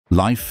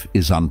Life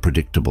is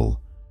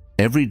unpredictable.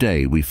 Every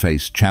day we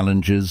face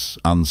challenges,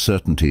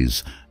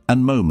 uncertainties,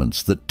 and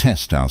moments that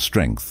test our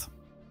strength.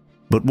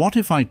 But what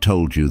if I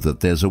told you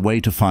that there's a way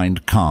to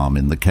find calm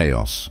in the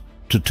chaos,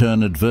 to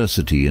turn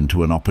adversity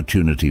into an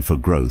opportunity for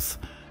growth,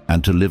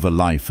 and to live a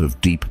life of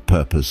deep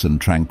purpose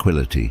and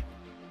tranquility?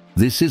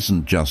 This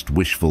isn't just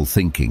wishful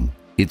thinking,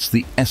 it's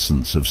the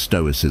essence of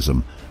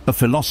Stoicism, a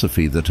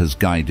philosophy that has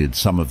guided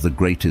some of the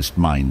greatest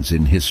minds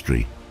in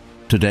history.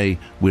 Today,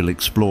 we'll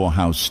explore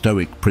how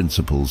Stoic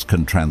principles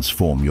can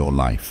transform your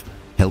life,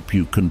 help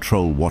you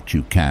control what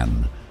you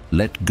can,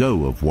 let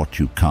go of what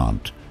you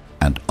can't,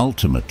 and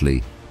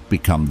ultimately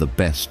become the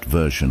best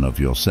version of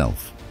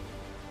yourself.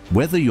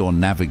 Whether you're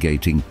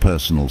navigating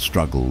personal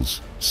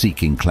struggles,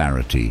 seeking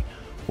clarity,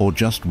 or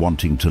just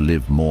wanting to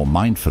live more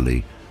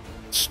mindfully,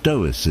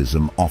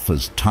 Stoicism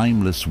offers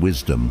timeless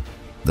wisdom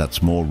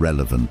that's more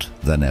relevant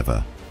than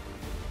ever.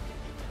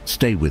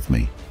 Stay with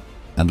me,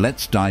 and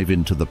let's dive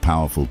into the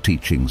powerful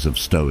teachings of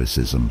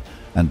Stoicism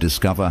and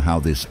discover how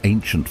this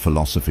ancient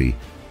philosophy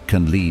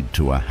can lead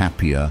to a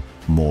happier,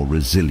 more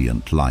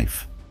resilient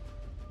life.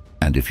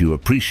 And if you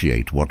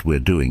appreciate what we're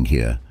doing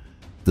here,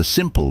 the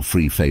simple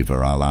free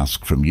favor I'll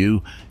ask from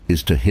you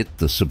is to hit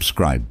the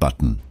subscribe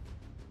button.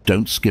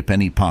 Don't skip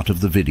any part of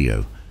the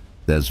video.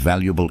 There's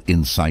valuable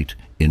insight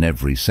in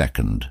every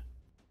second.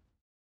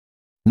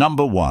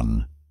 Number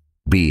 1.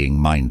 Being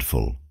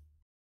mindful.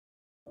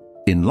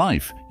 In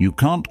life, you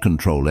can't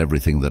control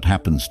everything that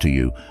happens to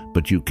you,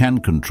 but you can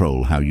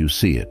control how you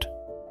see it.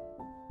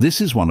 This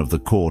is one of the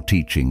core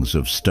teachings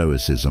of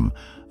Stoicism,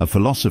 a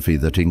philosophy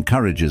that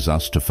encourages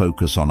us to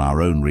focus on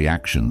our own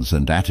reactions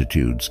and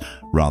attitudes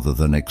rather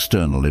than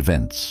external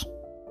events.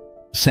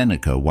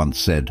 Seneca once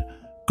said,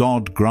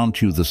 "God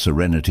grant you the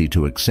serenity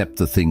to accept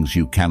the things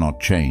you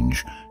cannot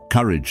change,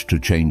 courage to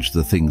change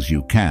the things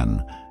you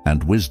can,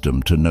 and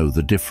wisdom to know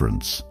the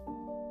difference."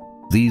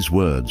 These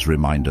words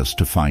remind us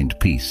to find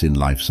peace in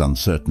life's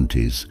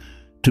uncertainties,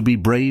 to be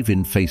brave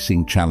in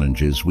facing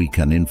challenges we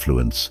can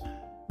influence,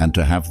 and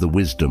to have the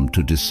wisdom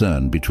to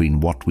discern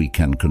between what we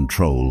can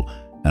control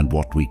and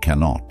what we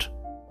cannot.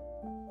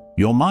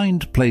 Your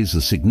mind plays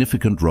a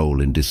significant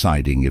role in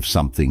deciding if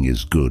something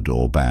is good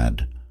or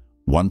bad.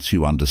 Once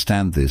you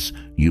understand this,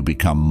 you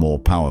become more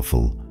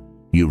powerful,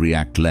 you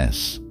react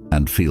less,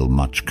 and feel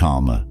much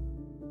calmer.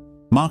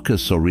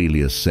 Marcus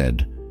Aurelius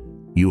said,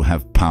 "You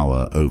have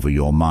power over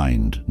your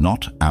mind,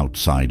 not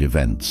outside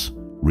events.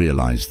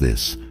 Realize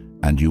this,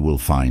 and you will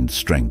find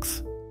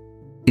strength."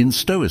 In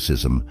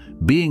Stoicism,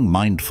 being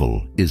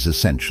mindful is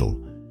essential.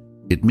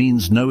 It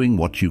means knowing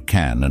what you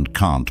can and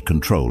can't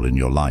control in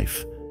your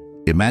life.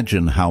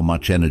 Imagine how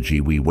much energy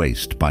we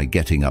waste by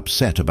getting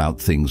upset about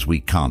things we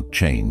can't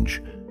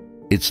change.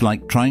 It's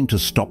like trying to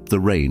stop the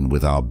rain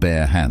with our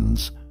bare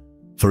hands.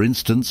 For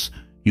instance,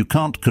 you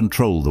can't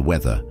control the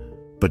weather,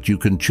 but you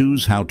can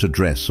choose how to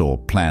dress or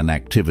plan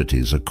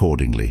activities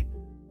accordingly.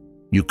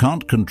 You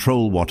can't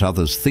control what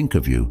others think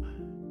of you,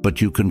 but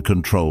you can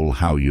control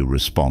how you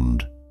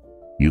respond.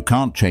 You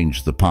can't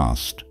change the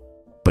past,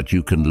 but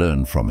you can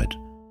learn from it.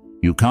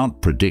 You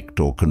can't predict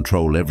or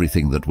control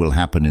everything that will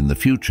happen in the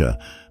future,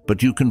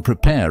 but you can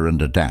prepare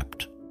and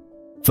adapt.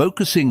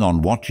 Focusing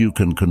on what you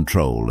can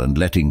control and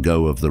letting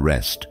go of the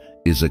rest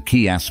is a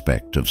key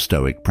aspect of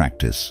Stoic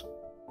practice.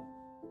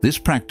 This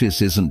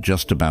practice isn't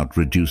just about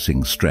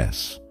reducing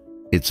stress.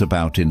 It's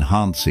about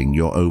enhancing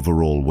your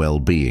overall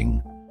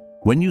well-being.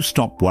 When you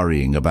stop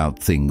worrying about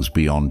things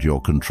beyond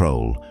your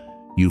control,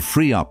 you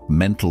free up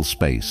mental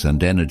space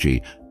and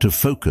energy to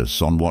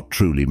focus on what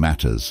truly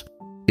matters.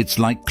 It's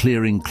like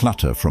clearing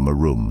clutter from a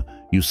room.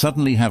 You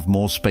suddenly have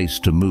more space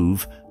to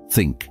move,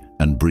 think,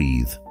 and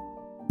breathe.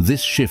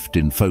 This shift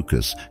in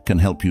focus can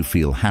help you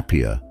feel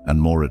happier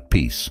and more at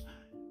peace.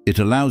 It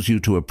allows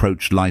you to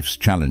approach life's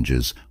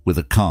challenges with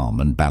a calm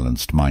and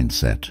balanced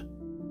mindset.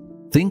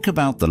 Think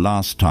about the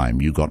last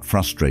time you got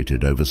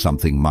frustrated over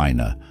something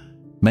minor,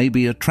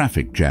 maybe a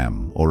traffic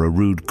jam or a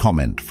rude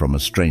comment from a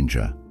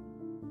stranger.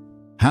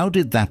 How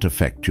did that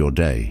affect your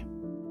day?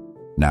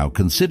 Now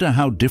consider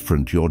how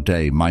different your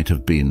day might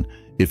have been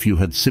if you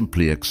had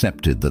simply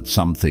accepted that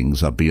some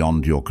things are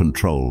beyond your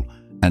control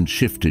and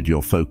shifted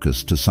your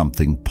focus to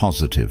something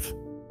positive.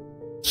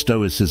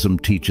 Stoicism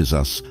teaches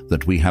us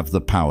that we have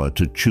the power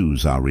to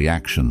choose our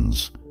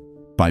reactions.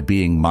 By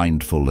being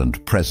mindful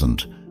and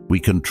present, we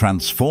can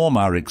transform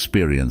our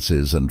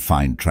experiences and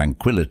find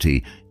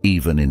tranquility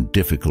even in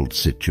difficult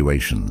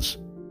situations.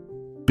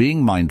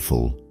 Being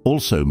mindful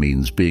also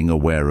means being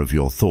aware of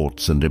your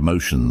thoughts and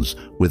emotions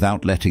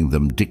without letting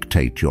them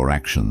dictate your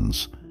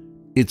actions.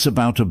 It's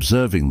about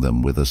observing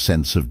them with a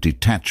sense of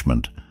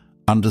detachment,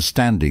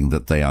 understanding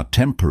that they are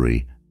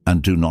temporary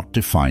and do not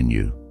define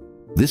you.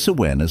 This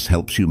awareness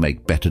helps you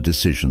make better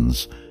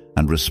decisions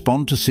and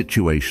respond to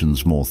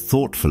situations more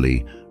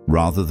thoughtfully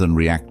rather than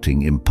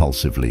reacting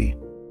impulsively.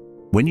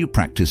 When you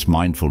practice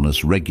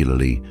mindfulness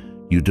regularly,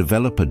 you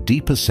develop a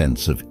deeper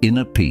sense of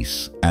inner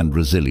peace and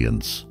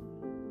resilience.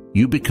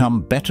 You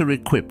become better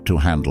equipped to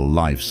handle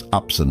life's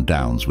ups and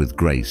downs with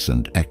grace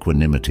and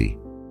equanimity.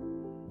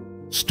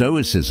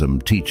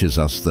 Stoicism teaches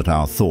us that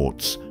our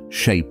thoughts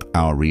shape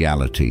our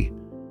reality.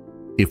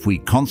 If we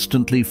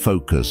constantly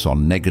focus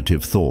on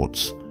negative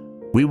thoughts,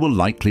 we will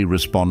likely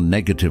respond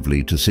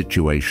negatively to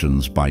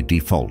situations by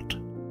default.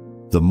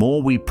 The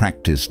more we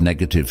practice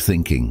negative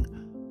thinking,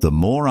 the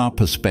more our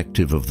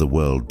perspective of the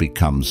world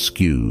becomes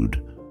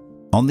skewed.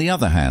 On the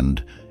other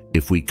hand,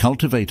 if we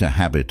cultivate a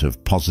habit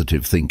of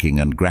positive thinking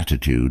and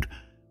gratitude,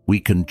 we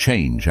can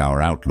change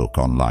our outlook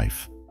on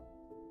life.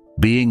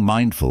 Being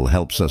mindful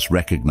helps us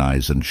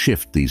recognize and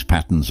shift these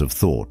patterns of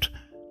thought,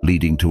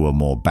 leading to a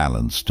more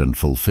balanced and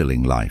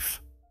fulfilling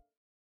life.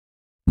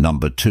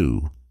 Number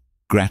 2.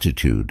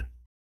 Gratitude.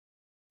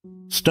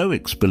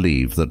 Stoics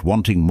believe that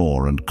wanting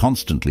more and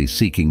constantly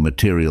seeking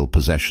material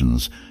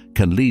possessions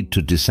can lead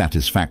to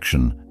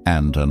dissatisfaction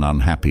and an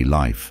unhappy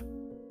life.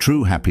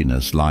 True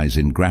happiness lies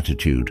in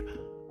gratitude,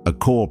 a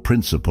core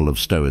principle of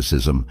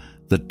Stoicism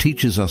that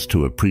teaches us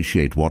to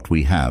appreciate what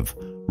we have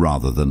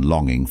rather than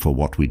longing for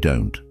what we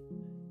don't.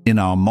 In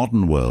our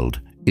modern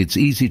world, it's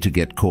easy to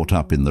get caught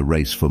up in the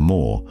race for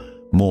more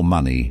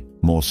money,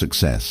 more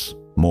success,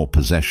 more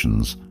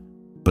possessions.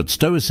 But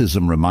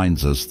Stoicism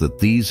reminds us that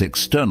these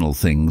external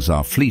things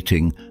are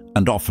fleeting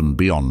and often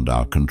beyond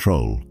our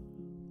control.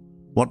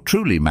 What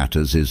truly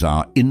matters is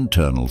our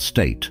internal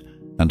state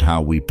and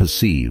how we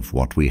perceive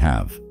what we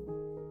have.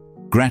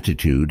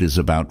 Gratitude is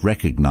about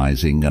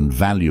recognizing and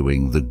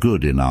valuing the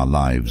good in our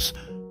lives,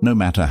 no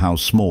matter how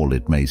small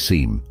it may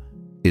seem.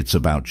 It's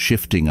about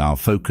shifting our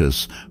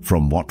focus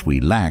from what we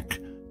lack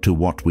to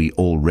what we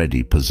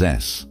already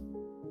possess.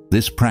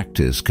 This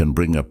practice can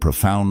bring a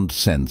profound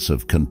sense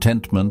of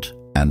contentment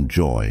and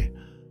joy.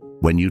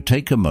 When you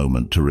take a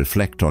moment to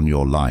reflect on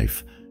your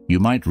life,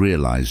 you might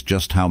realize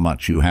just how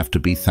much you have to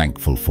be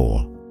thankful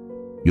for.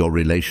 Your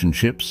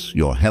relationships,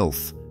 your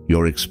health,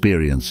 your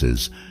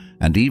experiences,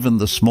 and even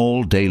the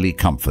small daily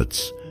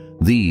comforts,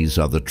 these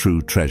are the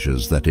true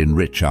treasures that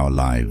enrich our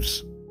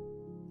lives.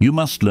 You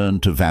must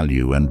learn to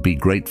value and be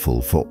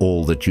grateful for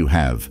all that you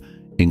have,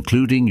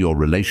 including your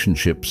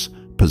relationships,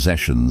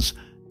 possessions,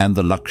 and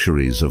the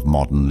luxuries of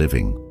modern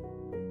living.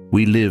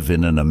 We live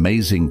in an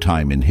amazing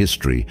time in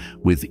history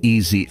with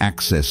easy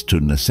access to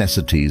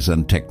necessities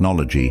and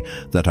technology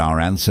that our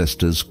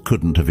ancestors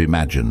couldn't have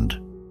imagined.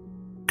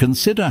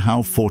 Consider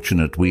how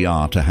fortunate we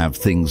are to have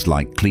things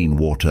like clean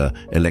water,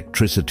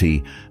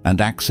 electricity, and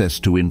access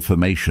to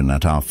information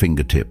at our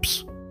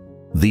fingertips.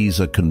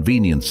 These are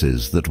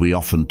conveniences that we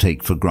often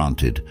take for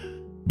granted,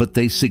 but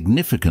they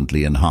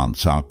significantly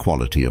enhance our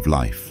quality of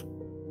life.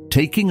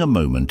 Taking a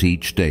moment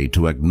each day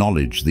to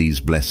acknowledge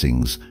these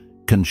blessings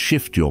can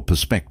shift your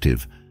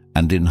perspective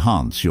and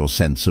enhance your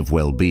sense of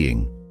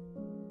well-being.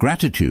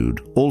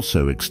 Gratitude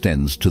also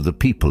extends to the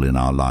people in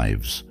our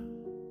lives.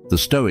 The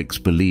Stoics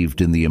believed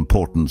in the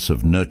importance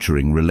of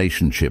nurturing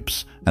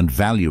relationships and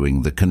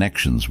valuing the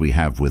connections we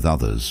have with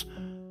others.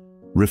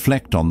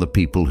 Reflect on the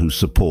people who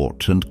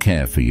support and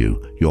care for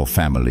you, your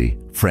family,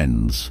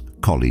 friends,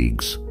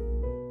 colleagues.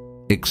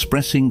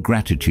 Expressing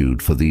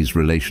gratitude for these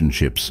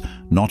relationships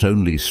not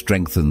only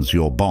strengthens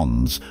your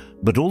bonds,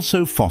 but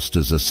also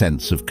fosters a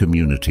sense of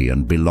community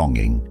and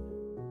belonging.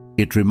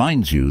 It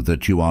reminds you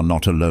that you are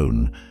not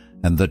alone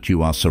and that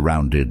you are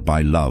surrounded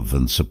by love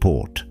and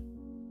support.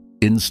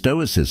 In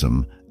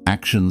Stoicism,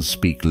 actions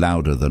speak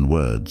louder than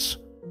words.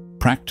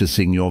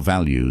 Practicing your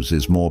values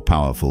is more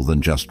powerful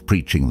than just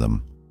preaching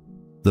them.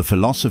 The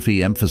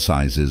philosophy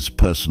emphasizes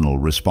personal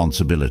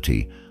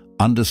responsibility,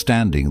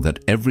 understanding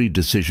that every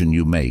decision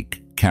you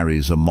make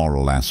carries a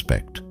moral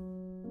aspect.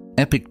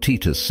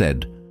 Epictetus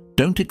said,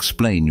 "Don't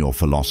explain your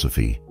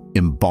philosophy,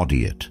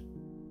 embody it."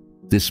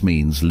 This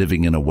means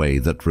living in a way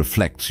that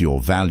reflects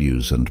your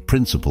values and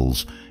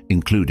principles,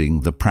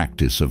 including the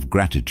practice of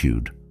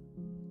gratitude.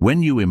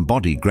 When you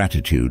embody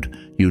gratitude,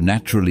 you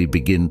naturally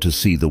begin to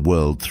see the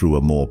world through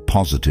a more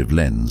positive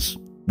lens,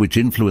 which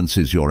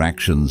influences your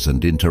actions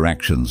and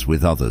interactions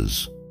with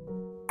others.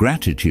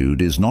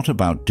 Gratitude is not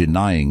about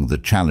denying the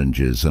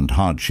challenges and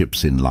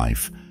hardships in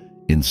life.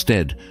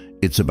 Instead,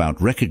 it's about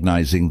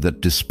recognizing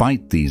that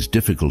despite these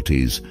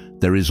difficulties,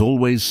 there is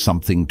always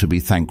something to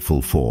be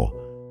thankful for.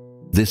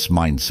 This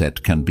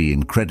mindset can be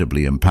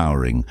incredibly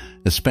empowering,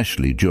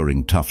 especially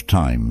during tough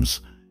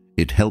times.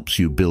 It helps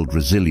you build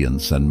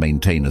resilience and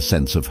maintain a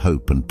sense of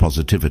hope and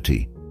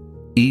positivity.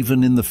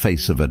 Even in the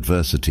face of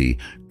adversity,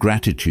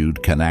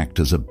 gratitude can act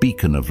as a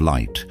beacon of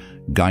light,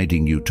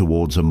 guiding you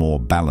towards a more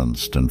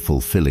balanced and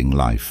fulfilling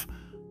life.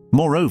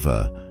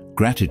 Moreover,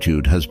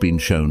 gratitude has been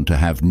shown to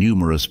have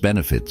numerous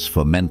benefits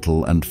for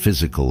mental and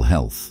physical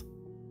health.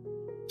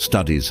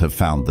 Studies have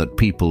found that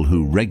people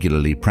who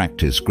regularly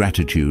practice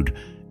gratitude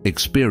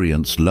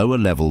experience lower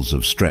levels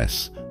of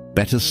stress,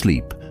 better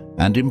sleep,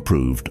 and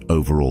improved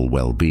overall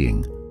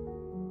well-being.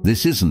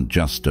 This isn't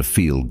just a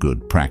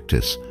feel-good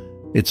practice.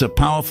 It's a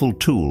powerful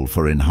tool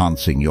for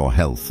enhancing your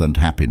health and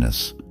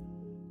happiness.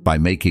 By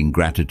making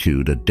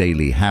gratitude a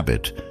daily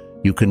habit,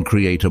 you can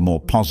create a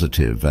more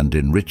positive and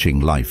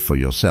enriching life for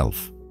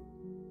yourself.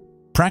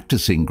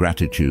 Practicing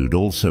gratitude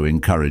also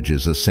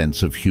encourages a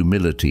sense of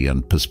humility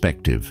and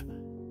perspective.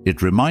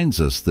 It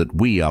reminds us that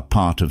we are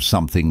part of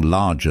something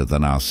larger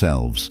than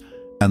ourselves,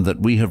 and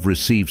that we have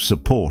received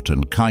support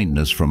and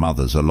kindness from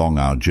others along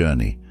our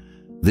journey.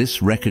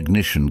 This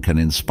recognition can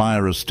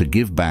inspire us to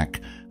give back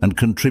and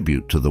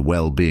contribute to the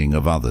well-being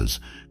of others,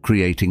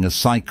 creating a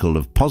cycle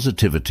of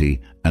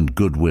positivity and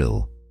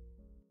goodwill.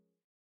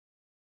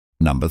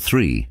 Number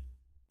 3.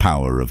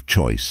 Power of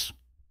choice.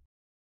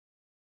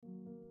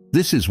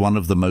 This is one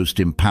of the most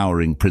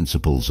empowering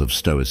principles of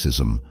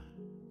Stoicism.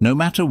 No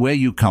matter where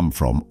you come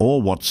from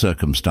or what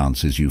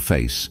circumstances you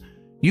face,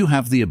 you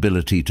have the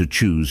ability to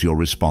choose your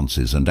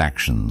responses and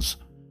actions.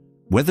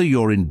 Whether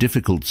you're in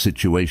difficult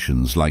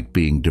situations like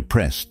being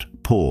depressed,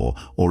 poor,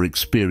 or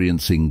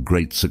experiencing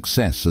great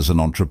success as an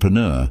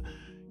entrepreneur,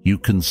 you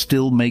can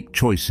still make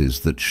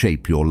choices that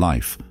shape your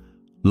life.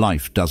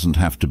 Life doesn't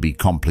have to be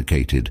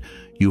complicated.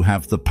 You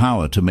have the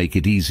power to make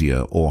it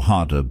easier or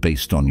harder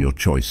based on your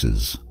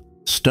choices.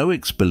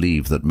 Stoics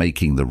believe that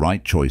making the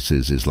right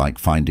choices is like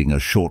finding a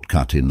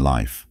shortcut in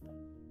life.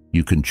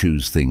 You can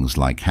choose things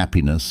like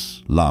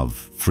happiness, love,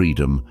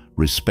 freedom,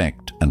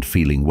 respect, and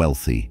feeling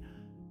wealthy.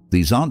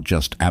 These aren't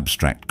just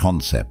abstract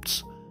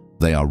concepts.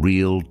 They are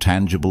real,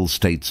 tangible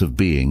states of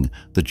being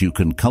that you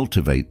can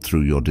cultivate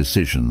through your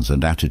decisions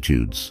and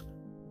attitudes.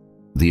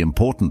 The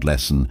important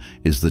lesson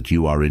is that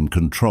you are in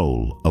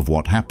control of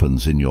what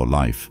happens in your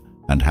life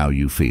and how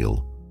you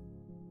feel.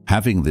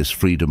 Having this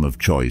freedom of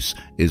choice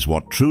is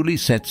what truly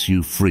sets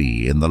you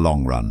free in the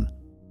long run.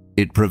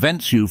 It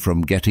prevents you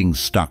from getting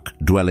stuck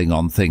dwelling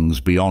on things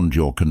beyond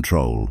your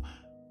control.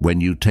 When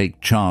you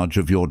take charge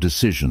of your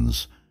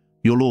decisions,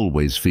 you'll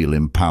always feel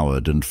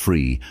empowered and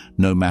free,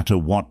 no matter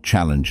what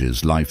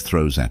challenges life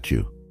throws at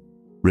you.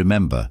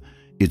 Remember,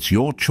 it's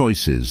your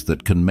choices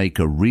that can make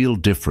a real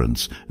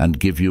difference and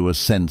give you a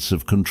sense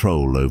of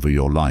control over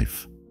your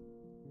life.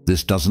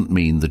 This doesn't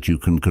mean that you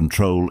can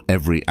control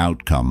every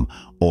outcome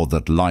or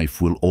that life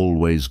will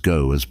always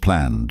go as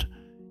planned.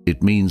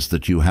 It means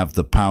that you have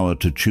the power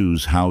to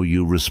choose how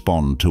you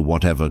respond to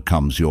whatever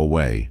comes your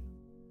way.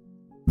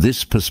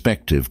 This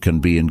perspective can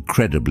be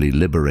incredibly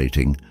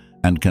liberating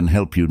and can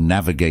help you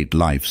navigate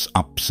life's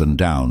ups and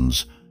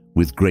downs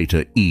with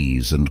greater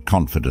ease and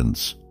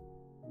confidence.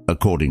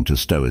 According to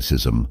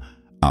Stoicism,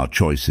 our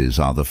choices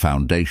are the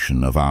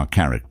foundation of our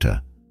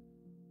character.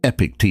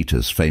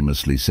 Epictetus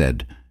famously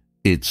said,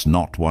 "It's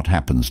not what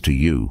happens to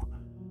you,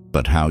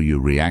 but how you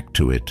react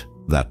to it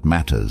that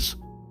matters."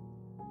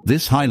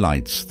 This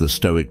highlights the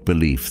Stoic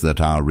belief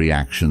that our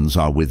reactions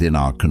are within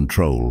our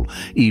control,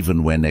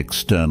 even when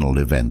external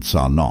events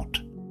are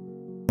not.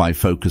 By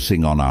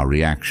focusing on our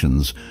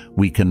reactions,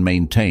 we can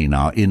maintain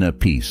our inner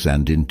peace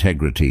and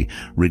integrity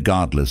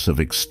regardless of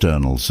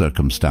external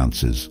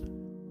circumstances.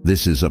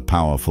 This is a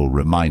powerful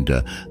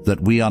reminder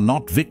that we are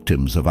not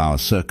victims of our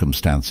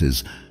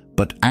circumstances,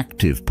 but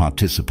active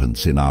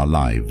participants in our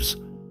lives.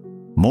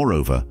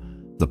 Moreover,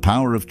 the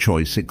power of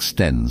choice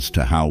extends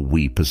to how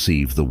we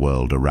perceive the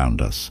world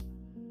around us.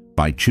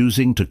 By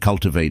choosing to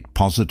cultivate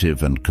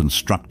positive and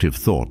constructive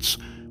thoughts,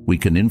 we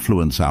can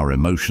influence our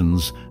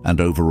emotions and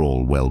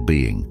overall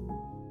well-being.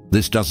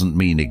 This doesn't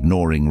mean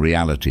ignoring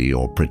reality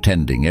or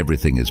pretending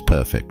everything is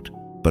perfect,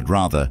 but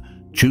rather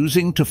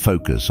choosing to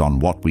focus on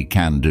what we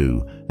can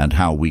do and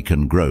how we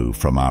can grow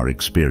from our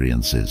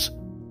experiences.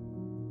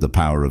 The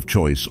power of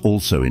choice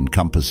also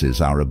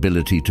encompasses our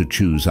ability to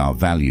choose our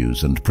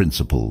values and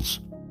principles.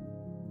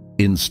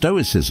 In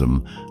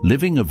Stoicism,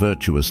 living a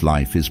virtuous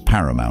life is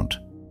paramount.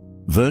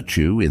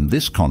 Virtue, in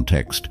this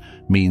context,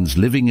 means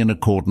living in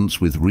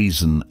accordance with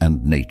reason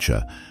and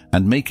nature,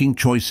 and making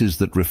choices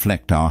that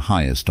reflect our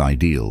highest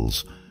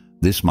ideals.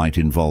 This might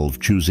involve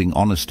choosing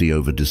honesty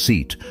over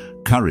deceit,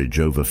 courage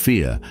over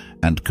fear,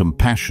 and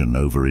compassion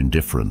over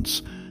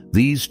indifference.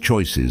 These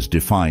choices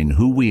define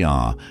who we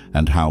are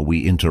and how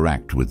we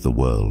interact with the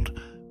world.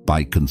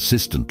 By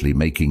consistently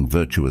making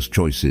virtuous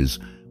choices,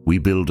 we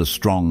build a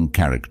strong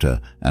character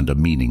and a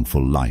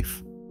meaningful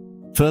life.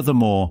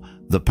 Furthermore,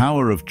 the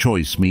power of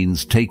choice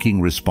means taking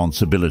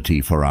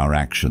responsibility for our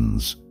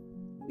actions.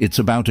 It's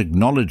about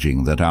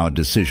acknowledging that our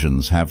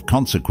decisions have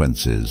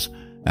consequences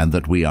and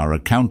that we are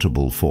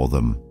accountable for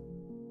them.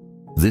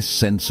 This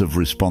sense of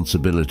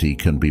responsibility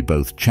can be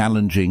both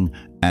challenging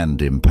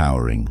and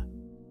empowering.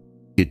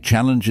 It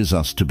challenges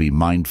us to be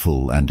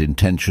mindful and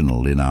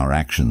intentional in our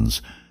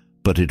actions,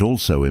 but it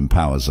also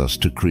empowers us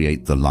to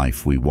create the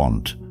life we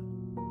want.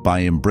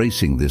 By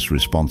embracing this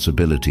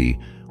responsibility,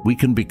 we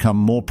can become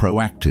more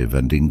proactive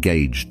and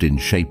engaged in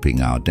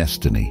shaping our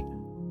destiny.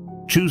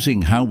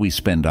 Choosing how we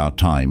spend our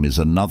time is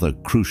another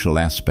crucial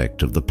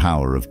aspect of the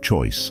power of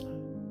choice.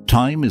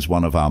 Time is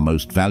one of our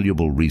most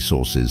valuable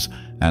resources,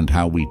 and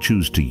how we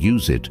choose to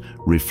use it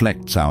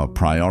reflects our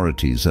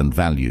priorities and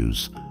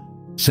values.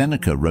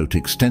 Seneca wrote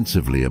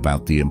extensively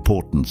about the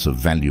importance of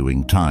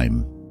valuing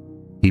time.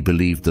 He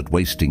believed that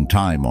wasting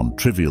time on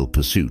trivial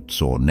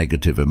pursuits or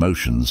negative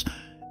emotions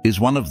is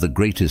one of the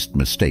greatest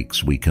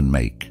mistakes we can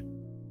make.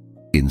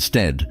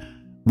 Instead,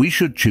 we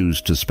should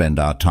choose to spend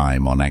our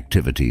time on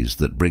activities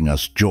that bring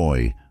us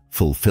joy,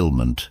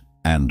 fulfillment,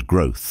 and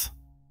growth.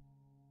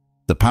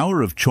 The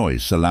power of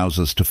choice allows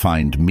us to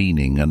find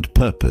meaning and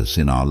purpose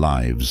in our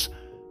lives.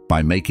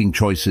 By making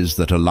choices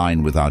that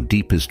align with our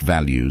deepest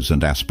values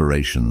and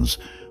aspirations,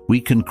 we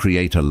can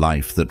create a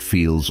life that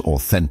feels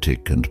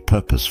authentic and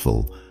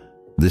purposeful.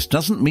 This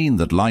doesn't mean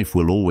that life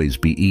will always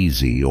be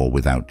easy or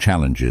without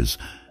challenges,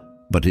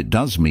 but it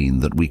does mean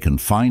that we can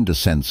find a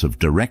sense of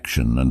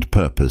direction and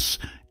purpose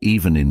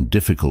even in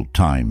difficult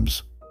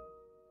times.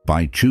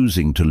 By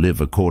choosing to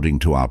live according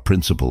to our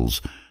principles,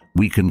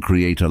 we can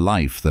create a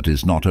life that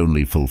is not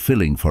only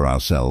fulfilling for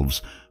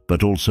ourselves,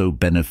 but also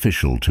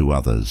beneficial to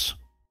others.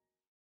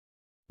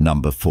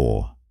 Number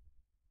 4.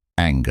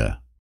 Anger.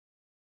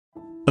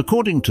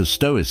 According to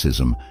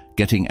Stoicism,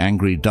 getting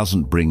angry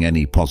doesn't bring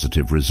any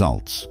positive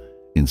results.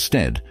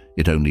 Instead,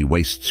 it only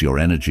wastes your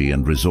energy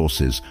and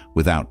resources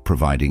without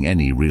providing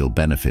any real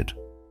benefit.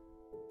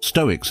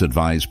 Stoics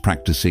advise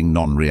practicing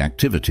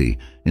non-reactivity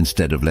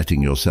instead of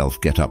letting yourself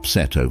get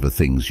upset over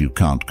things you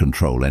can't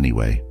control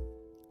anyway.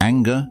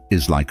 Anger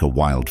is like a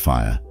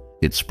wildfire.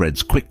 It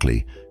spreads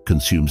quickly,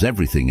 consumes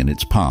everything in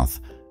its path,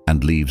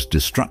 and leaves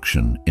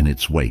destruction in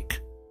its wake.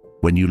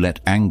 When you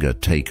let anger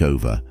take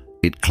over,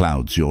 it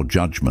clouds your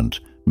judgment,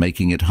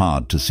 making it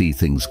hard to see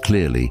things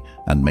clearly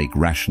and make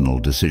rational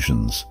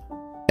decisions.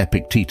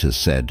 Epictetus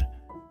said,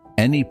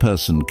 "Any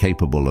person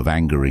capable of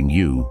angering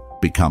you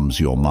becomes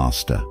your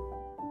master."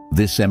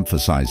 This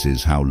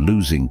emphasizes how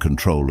losing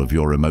control of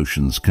your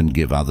emotions can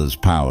give others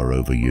power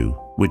over you,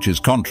 which is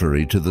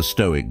contrary to the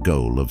Stoic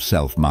goal of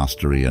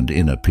self-mastery and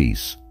inner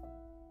peace.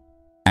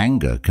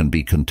 Anger can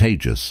be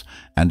contagious,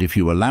 and if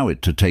you allow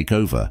it to take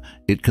over,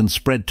 it can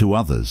spread to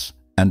others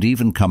and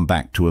even come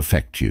back to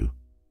affect you.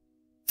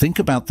 Think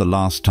about the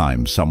last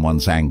time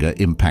someone's anger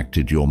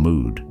impacted your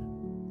mood.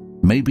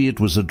 Maybe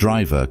it was a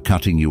driver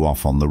cutting you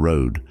off on the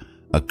road,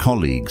 a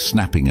colleague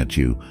snapping at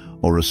you,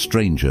 or a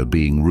stranger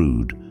being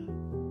rude.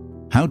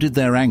 How did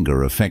their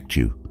anger affect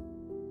you?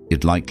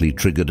 It likely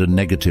triggered a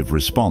negative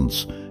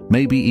response,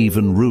 maybe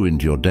even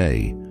ruined your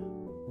day.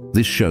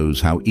 This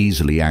shows how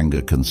easily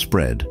anger can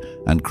spread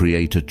and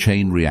create a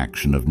chain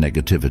reaction of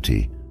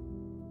negativity.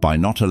 By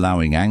not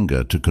allowing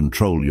anger to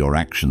control your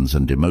actions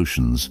and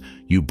emotions,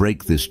 you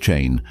break this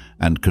chain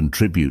and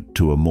contribute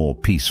to a more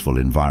peaceful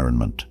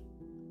environment.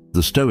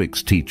 The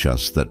Stoics teach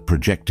us that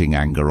projecting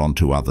anger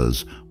onto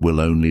others will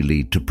only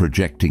lead to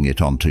projecting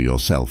it onto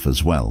yourself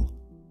as well.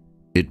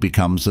 It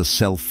becomes a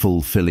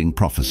self-fulfilling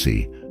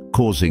prophecy,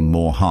 causing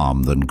more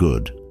harm than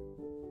good.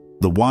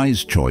 The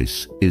wise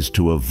choice is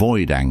to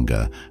avoid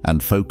anger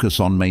and focus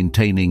on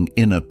maintaining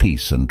inner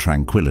peace and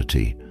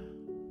tranquility.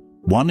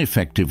 One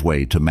effective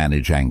way to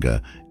manage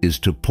anger is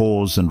to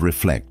pause and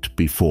reflect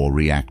before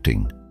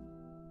reacting.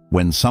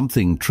 When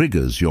something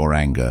triggers your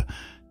anger,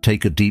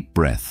 take a deep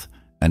breath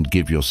and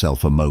give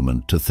yourself a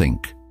moment to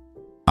think.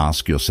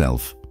 Ask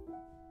yourself,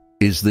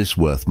 is this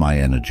worth my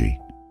energy?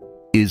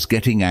 Is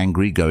getting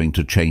angry going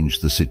to change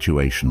the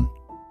situation?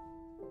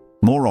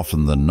 More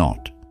often than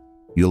not,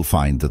 you'll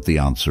find that the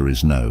answer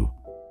is no.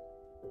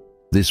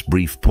 This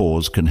brief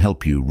pause can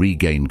help you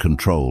regain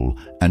control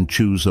and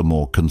choose a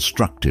more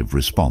constructive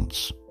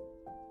response.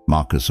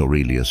 Marcus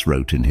Aurelius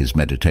wrote in his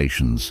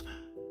Meditations,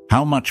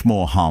 "How much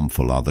more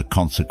harmful are the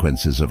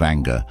consequences of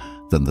anger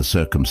than the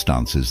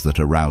circumstances that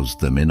aroused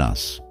them in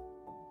us?"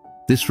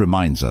 This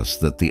reminds us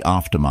that the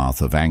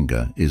aftermath of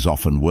anger is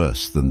often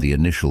worse than the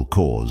initial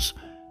cause,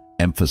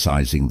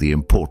 emphasizing the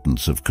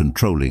importance of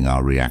controlling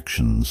our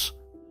reactions.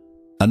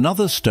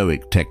 Another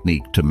Stoic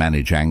technique to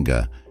manage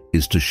anger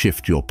is to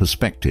shift your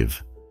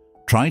perspective.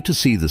 Try to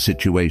see the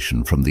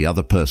situation from the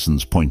other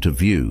person's point of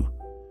view.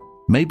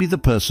 Maybe the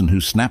person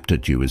who snapped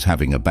at you is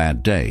having a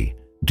bad day,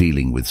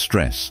 dealing with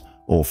stress,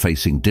 or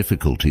facing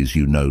difficulties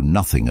you know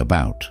nothing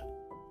about.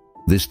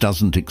 This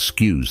doesn't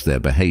excuse their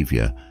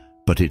behavior,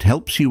 but it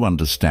helps you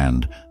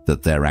understand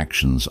that their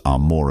actions are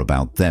more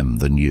about them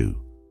than you.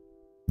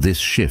 This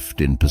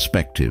shift in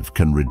perspective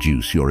can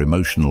reduce your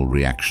emotional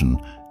reaction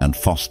and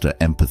foster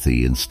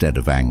empathy instead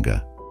of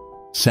anger.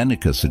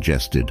 Seneca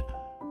suggested,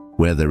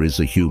 "Where there is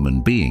a human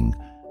being,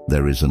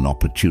 there is an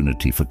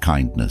opportunity for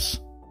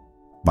kindness."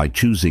 By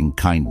choosing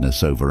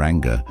kindness over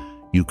anger,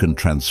 you can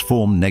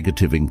transform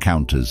negative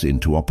encounters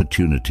into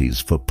opportunities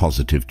for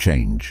positive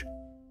change.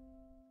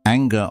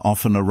 Anger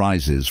often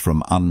arises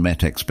from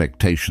unmet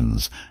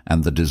expectations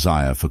and the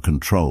desire for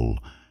control.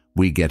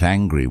 We get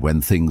angry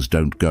when things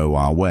don't go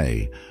our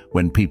way,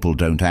 when people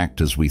don't act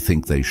as we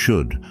think they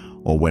should,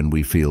 or when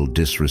we feel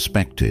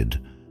disrespected.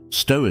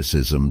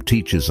 Stoicism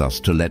teaches us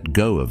to let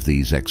go of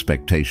these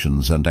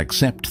expectations and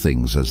accept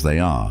things as they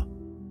are.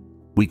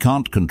 We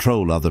can't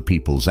control other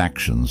people's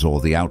actions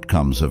or the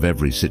outcomes of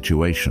every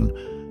situation,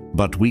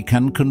 but we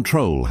can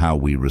control how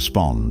we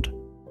respond.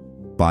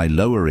 By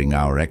lowering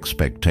our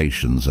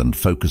expectations and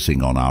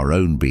focusing on our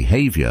own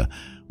behavior,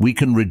 we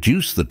can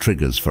reduce the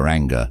triggers for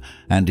anger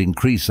and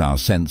increase our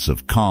sense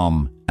of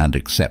calm and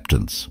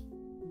acceptance.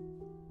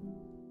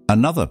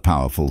 Another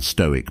powerful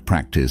Stoic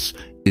practice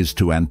is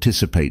to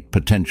anticipate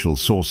potential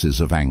sources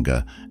of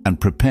anger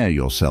and prepare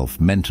yourself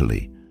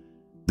mentally.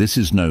 This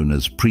is known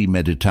as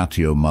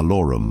premeditatio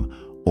malorum,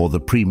 or the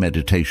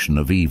premeditation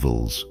of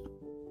evils.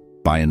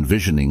 By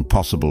envisioning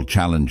possible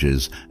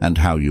challenges and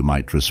how you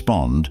might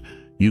respond,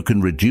 you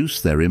can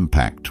reduce their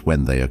impact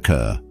when they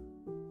occur.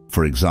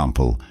 For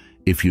example,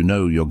 if you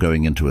know you're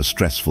going into a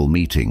stressful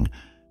meeting,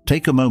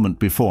 take a moment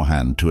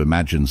beforehand to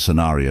imagine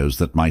scenarios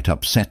that might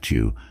upset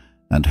you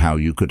and how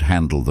you could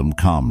handle them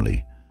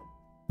calmly.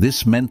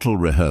 This mental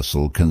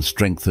rehearsal can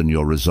strengthen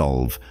your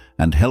resolve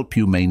and help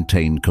you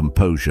maintain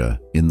composure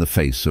in the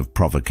face of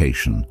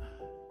provocation.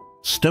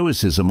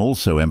 Stoicism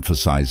also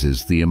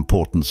emphasizes the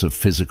importance of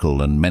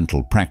physical and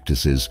mental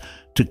practices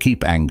to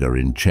keep anger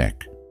in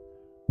check.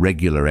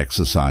 Regular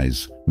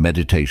exercise,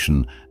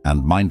 meditation,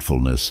 and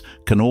mindfulness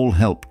can all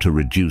help to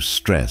reduce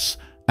stress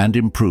and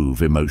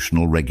improve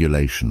emotional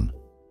regulation.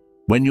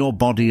 When your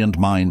body and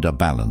mind are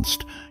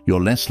balanced,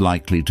 you're less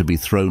likely to be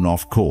thrown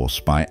off course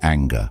by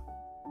anger.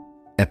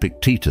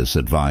 Epictetus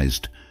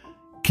advised,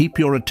 "Keep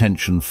your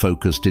attention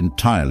focused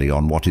entirely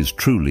on what is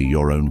truly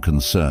your own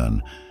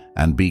concern,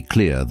 and be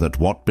clear that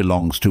what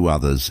belongs to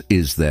others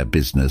is their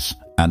business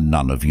and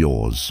none of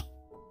yours."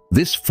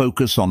 This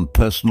focus on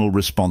personal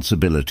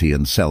responsibility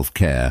and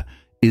self-care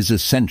is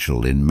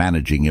essential in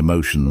managing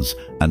emotions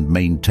and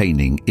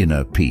maintaining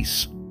inner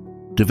peace.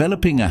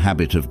 Developing a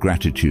habit of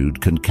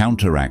gratitude can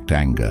counteract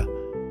anger.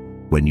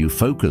 When you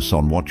focus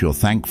on what you're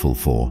thankful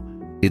for,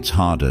 it's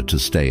harder to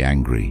stay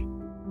angry.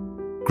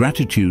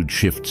 Gratitude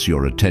shifts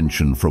your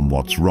attention from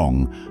what's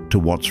wrong to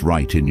what's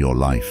right in your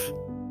life.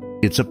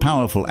 It's a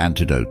powerful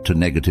antidote to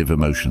negative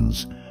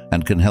emotions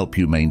and can help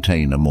you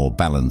maintain a more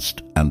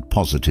balanced and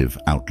positive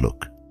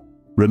outlook.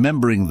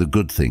 Remembering the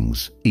good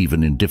things,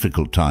 even in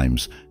difficult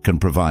times, can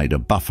provide a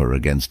buffer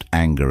against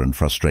anger and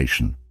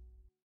frustration.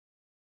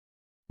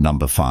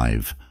 Number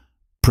 5.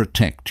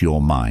 Protect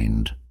your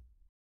mind.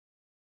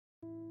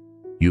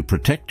 You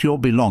protect your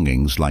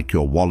belongings like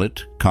your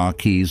wallet, car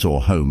keys,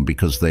 or home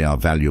because they are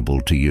valuable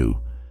to you.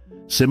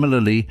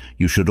 Similarly,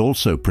 you should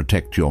also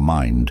protect your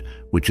mind,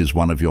 which is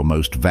one of your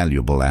most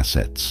valuable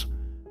assets.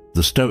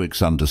 The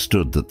Stoics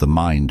understood that the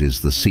mind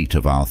is the seat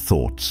of our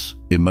thoughts,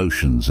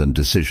 emotions, and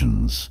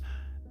decisions,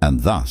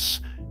 and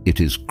thus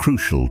it is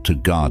crucial to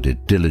guard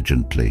it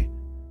diligently.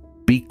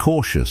 Be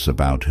cautious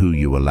about who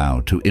you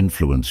allow to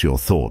influence your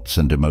thoughts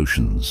and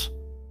emotions.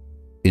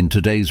 In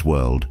today's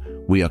world,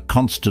 we are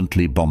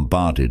constantly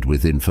bombarded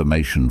with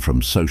information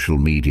from social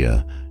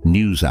media,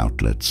 news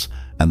outlets,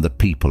 and the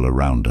people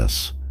around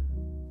us.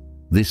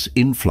 This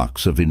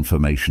influx of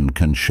information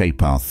can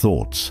shape our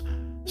thoughts,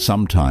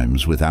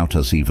 sometimes without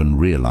us even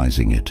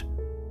realizing it.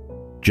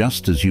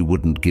 Just as you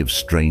wouldn't give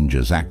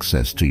strangers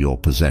access to your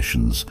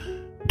possessions,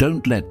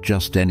 don't let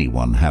just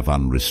anyone have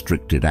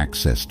unrestricted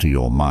access to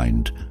your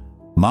mind.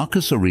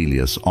 Marcus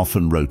Aurelius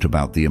often wrote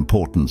about the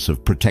importance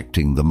of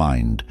protecting the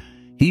mind.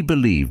 He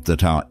believed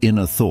that our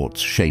inner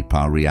thoughts shape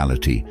our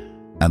reality,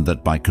 and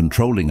that by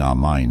controlling our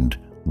mind,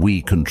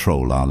 we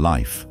control our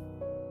life.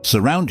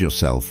 Surround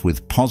yourself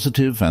with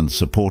positive and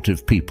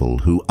supportive people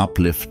who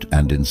uplift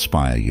and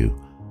inspire you.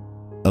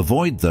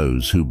 Avoid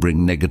those who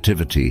bring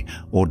negativity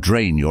or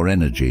drain your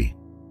energy.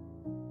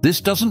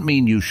 This doesn't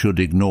mean you should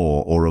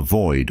ignore or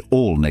avoid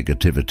all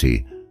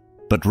negativity,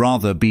 but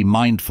rather be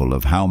mindful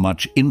of how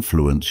much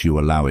influence you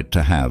allow it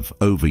to have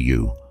over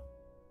you.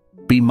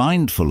 Be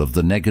mindful of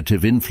the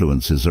negative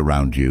influences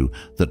around you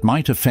that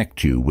might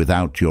affect you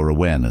without your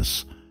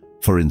awareness.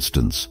 For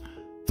instance,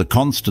 the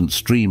constant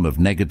stream of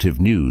negative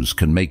news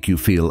can make you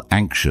feel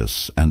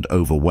anxious and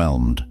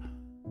overwhelmed.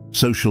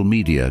 Social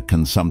media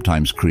can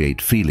sometimes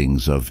create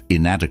feelings of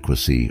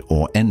inadequacy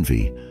or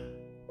envy.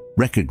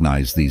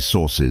 Recognize these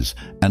sources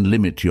and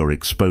limit your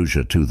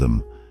exposure to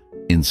them.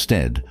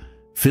 Instead,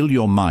 fill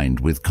your mind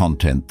with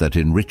content that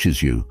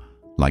enriches you,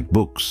 like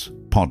books,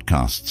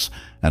 podcasts,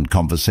 and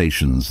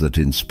conversations that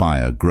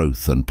inspire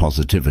growth and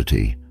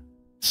positivity.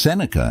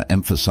 Seneca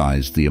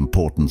emphasized the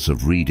importance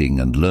of reading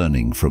and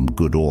learning from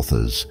good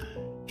authors.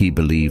 He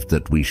believed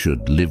that we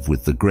should live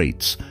with the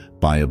greats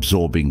by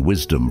absorbing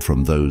wisdom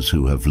from those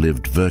who have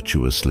lived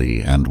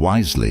virtuously and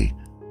wisely.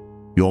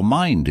 Your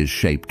mind is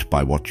shaped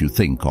by what you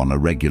think on a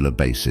regular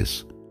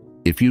basis.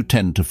 If you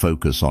tend to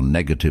focus on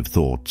negative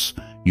thoughts,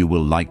 you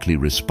will likely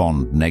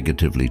respond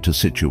negatively to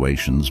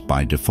situations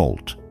by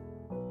default.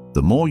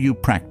 The more you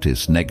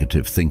practice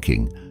negative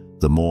thinking,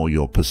 the more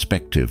your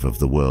perspective of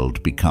the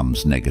world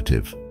becomes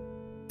negative.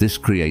 This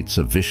creates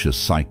a vicious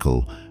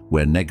cycle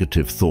where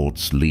negative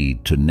thoughts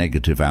lead to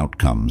negative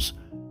outcomes,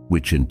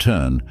 which in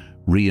turn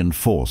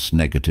reinforce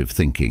negative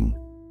thinking.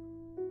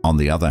 On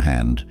the other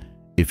hand,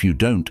 if you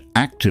don't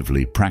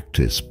actively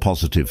practice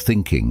positive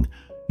thinking,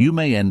 you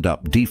may end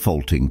up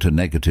defaulting to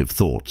negative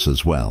thoughts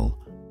as well.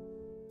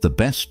 The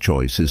best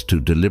choice is to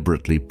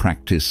deliberately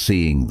practice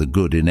seeing the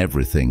good in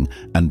everything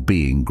and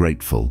being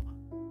grateful.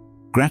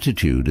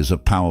 Gratitude is a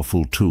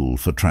powerful tool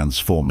for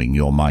transforming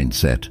your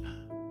mindset.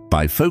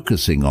 By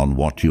focusing on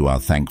what you are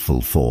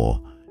thankful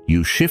for,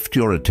 you shift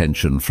your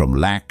attention from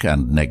lack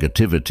and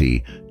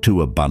negativity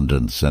to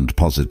abundance and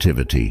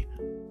positivity.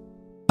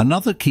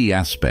 Another key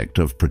aspect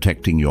of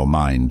protecting your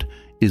mind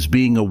is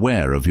being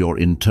aware of your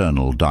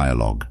internal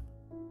dialogue.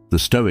 The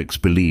Stoics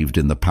believed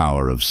in the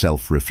power of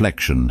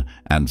self-reflection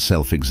and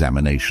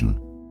self-examination.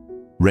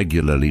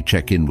 Regularly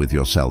check in with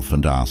yourself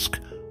and ask,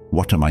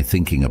 what am I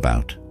thinking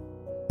about?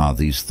 Are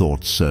these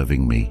thoughts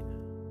serving me?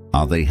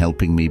 Are they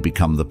helping me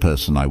become the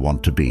person I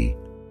want to be?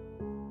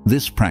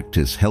 This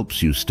practice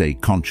helps you stay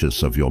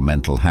conscious of your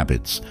mental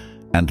habits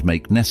and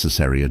make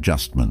necessary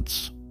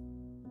adjustments.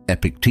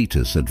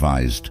 Epictetus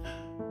advised,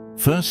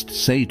 first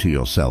say to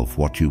yourself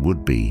what you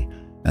would be,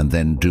 and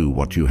then do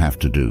what you have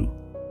to do.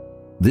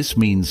 This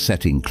means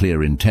setting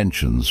clear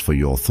intentions for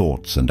your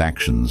thoughts and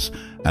actions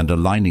and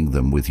aligning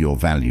them with your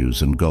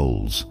values and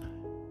goals.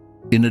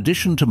 In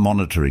addition to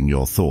monitoring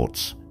your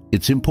thoughts,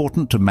 it's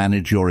important to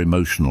manage your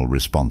emotional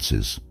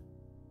responses.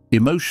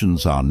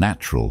 Emotions are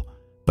natural,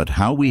 but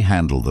how we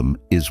handle them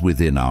is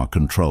within our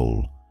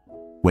control.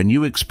 When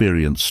you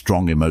experience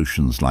strong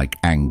emotions like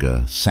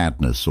anger,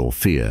 sadness, or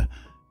fear,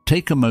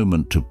 take a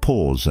moment to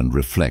pause and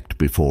reflect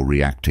before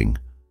reacting.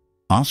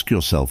 Ask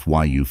yourself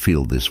why you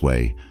feel this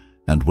way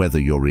and whether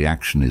your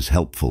reaction is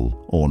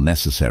helpful or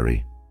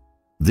necessary.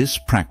 This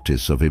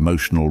practice of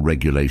emotional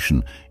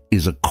regulation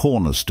is a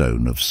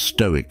cornerstone of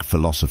Stoic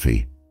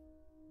philosophy.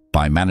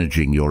 By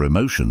managing your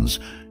emotions,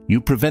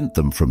 you prevent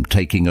them from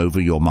taking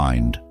over your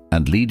mind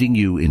and leading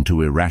you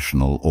into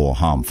irrational or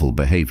harmful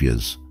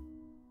behaviors.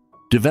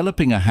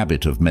 Developing a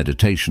habit of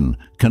meditation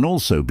can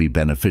also be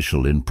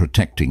beneficial in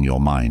protecting your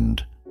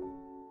mind.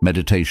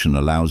 Meditation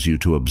allows you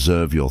to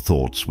observe your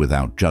thoughts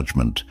without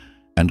judgment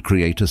and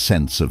create a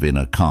sense of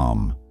inner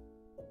calm.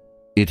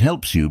 It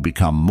helps you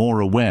become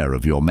more aware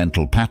of your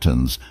mental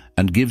patterns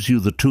and gives you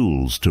the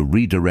tools to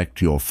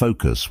redirect your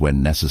focus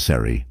when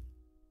necessary.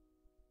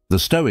 The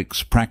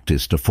Stoics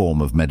practiced a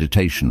form of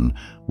meditation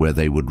where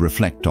they would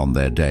reflect on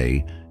their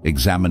day,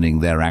 examining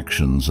their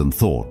actions and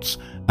thoughts,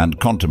 and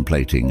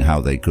contemplating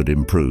how they could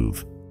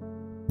improve.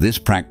 This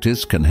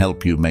practice can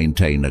help you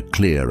maintain a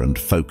clear and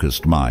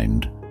focused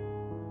mind.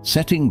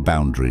 Setting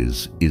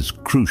boundaries is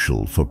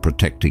crucial for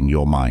protecting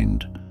your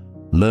mind.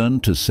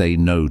 Learn to say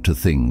no to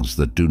things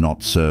that do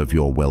not serve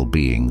your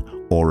well-being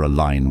or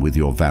align with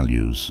your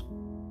values.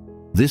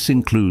 This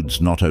includes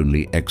not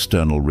only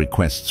external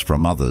requests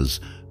from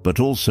others,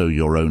 but also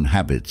your own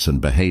habits and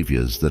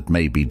behaviors that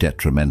may be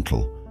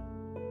detrimental.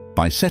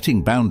 By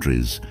setting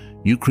boundaries,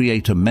 you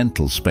create a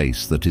mental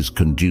space that is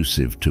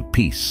conducive to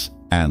peace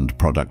and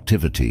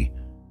productivity.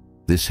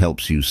 This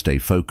helps you stay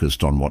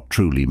focused on what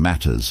truly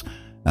matters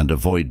and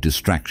avoid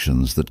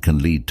distractions that can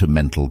lead to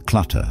mental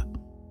clutter.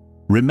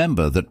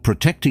 Remember that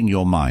protecting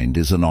your mind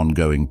is an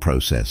ongoing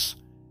process.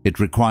 It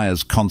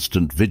requires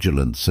constant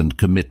vigilance and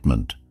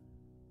commitment.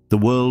 The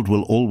world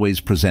will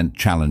always present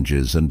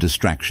challenges and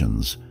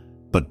distractions,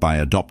 but by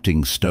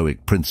adopting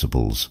Stoic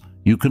principles,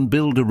 you can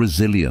build a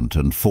resilient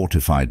and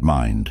fortified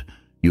mind.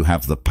 You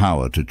have the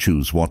power to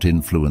choose what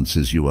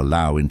influences you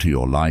allow into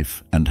your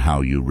life and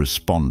how you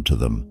respond to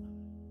them.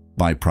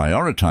 By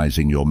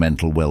prioritizing your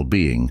mental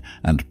well-being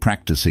and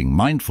practicing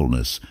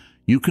mindfulness,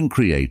 you can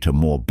create a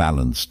more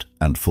balanced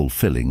and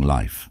fulfilling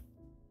life.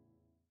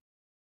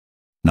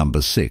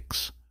 Number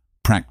 6.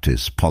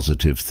 Practice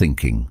positive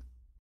thinking.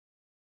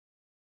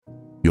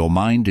 Your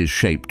mind is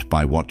shaped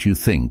by what you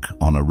think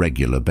on a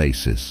regular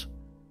basis.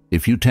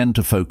 If you tend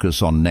to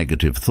focus on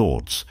negative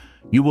thoughts,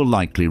 you will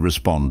likely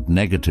respond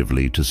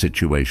negatively to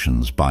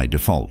situations by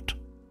default.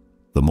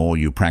 The more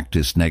you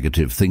practice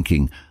negative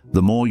thinking,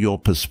 the more your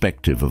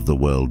perspective of the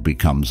world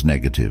becomes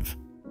negative.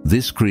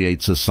 This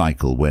creates a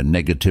cycle where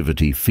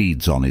negativity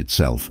feeds on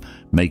itself,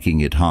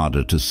 making it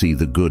harder to see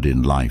the good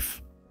in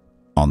life.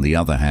 On the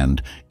other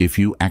hand, if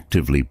you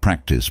actively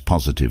practice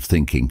positive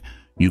thinking,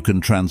 you can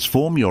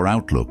transform your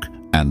outlook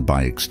and,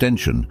 by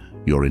extension,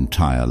 your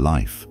entire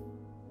life.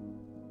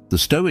 The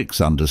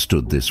Stoics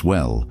understood this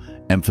well,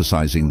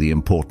 emphasizing the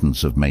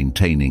importance of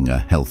maintaining a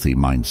healthy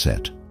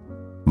mindset.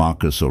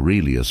 Marcus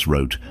Aurelius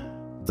wrote,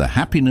 "The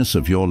happiness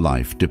of your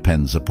life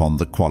depends upon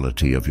the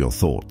quality of your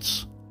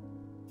thoughts."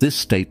 This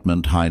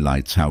statement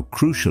highlights how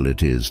crucial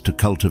it is to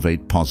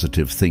cultivate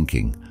positive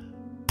thinking.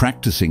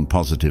 Practicing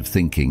positive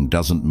thinking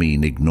doesn't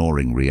mean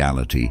ignoring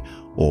reality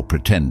or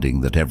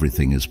pretending that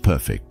everything is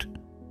perfect.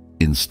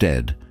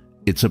 Instead,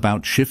 it's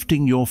about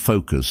shifting your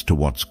focus to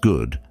what's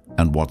good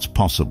and what's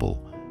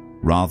possible.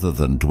 Rather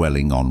than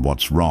dwelling on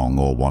what's wrong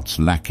or what's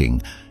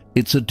lacking,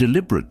 it's a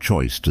deliberate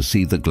choice to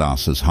see the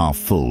glass as half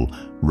full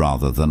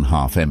rather than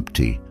half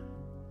empty.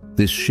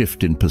 This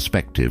shift in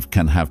perspective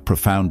can have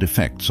profound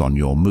effects on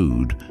your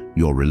mood,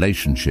 your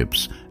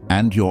relationships,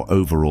 and your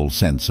overall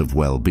sense of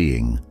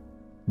well-being.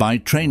 By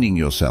training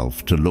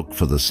yourself to look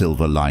for the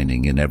silver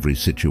lining in every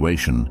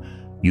situation,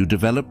 you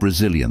develop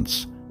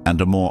resilience and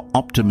a more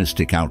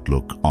optimistic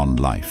outlook on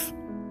life.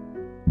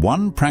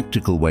 One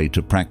practical way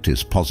to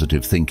practice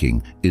positive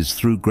thinking is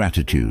through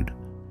gratitude.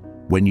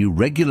 When you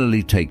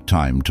regularly take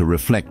time to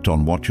reflect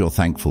on what you're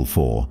thankful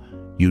for,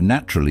 you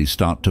naturally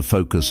start to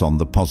focus on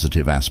the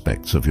positive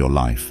aspects of your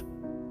life.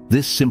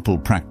 This simple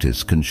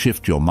practice can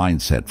shift your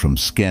mindset from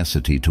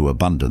scarcity to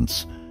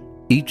abundance.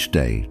 Each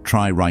day,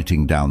 try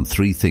writing down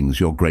 3 things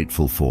you're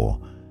grateful for.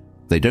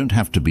 They don't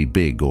have to be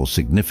big or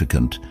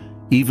significant.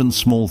 Even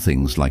small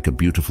things like a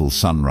beautiful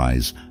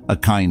sunrise, a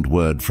kind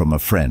word from a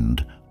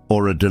friend,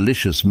 or a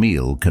delicious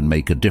meal can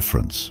make a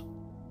difference.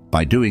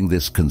 By doing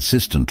this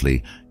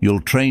consistently,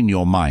 you'll train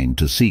your mind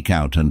to seek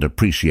out and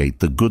appreciate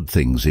the good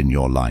things in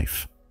your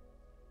life.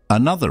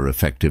 Another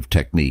effective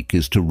technique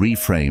is to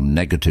reframe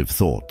negative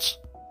thoughts.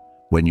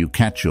 When you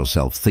catch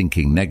yourself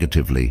thinking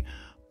negatively,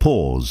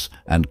 pause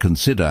and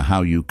consider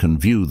how you can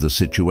view the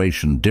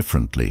situation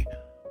differently.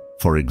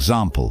 For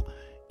example,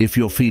 if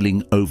you're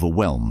feeling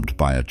overwhelmed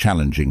by a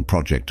challenging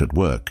project at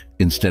work,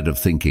 instead of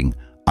thinking,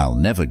 "I'll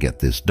never get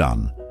this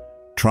done,"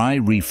 try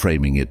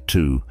reframing it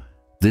to,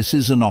 "This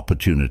is an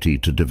opportunity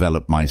to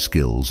develop my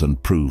skills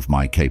and prove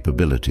my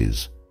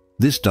capabilities."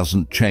 This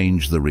doesn't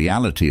change the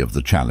reality of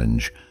the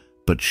challenge,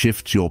 but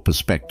shifts your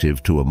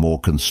perspective to a more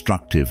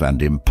constructive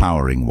and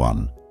empowering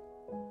one.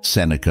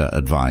 Seneca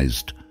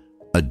advised,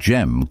 "A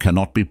gem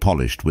cannot be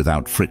polished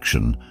without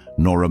friction,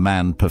 nor a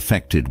man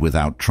perfected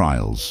without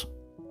trials."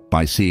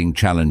 By seeing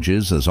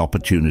challenges as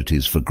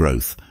opportunities for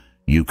growth,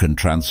 you can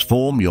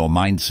transform your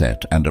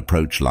mindset and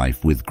approach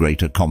life with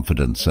greater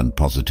confidence and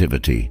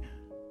positivity.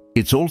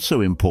 It's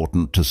also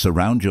important to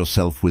surround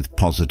yourself with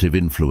positive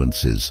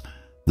influences.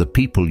 The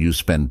people you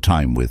spend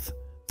time with,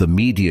 the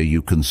media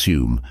you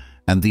consume,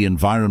 and the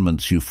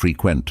environments you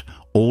frequent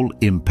all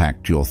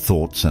impact your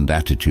thoughts and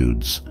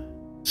attitudes.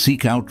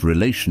 Seek out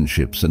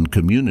relationships and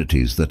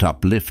communities that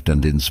uplift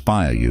and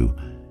inspire you.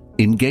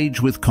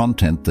 Engage with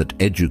content that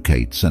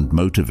educates and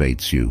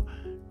motivates you.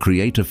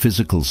 Create a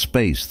physical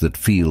space that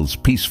feels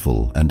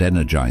peaceful and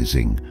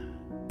energizing.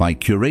 By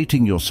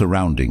curating your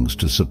surroundings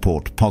to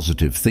support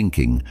positive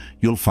thinking,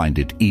 you'll find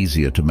it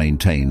easier to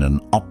maintain an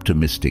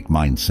optimistic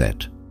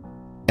mindset.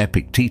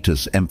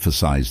 Epictetus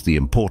emphasized the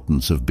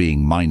importance of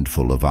being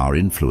mindful of our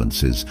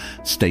influences,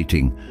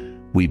 stating,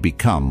 "We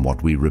become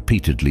what we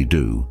repeatedly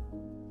do."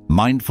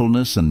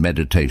 Mindfulness and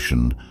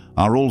meditation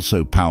are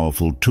also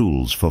powerful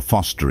tools for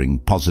fostering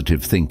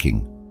positive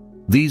thinking.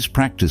 These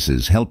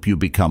practices help you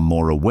become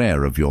more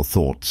aware of your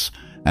thoughts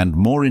and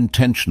more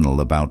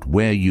intentional about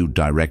where you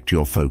direct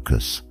your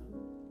focus.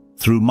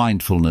 Through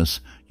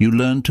mindfulness, you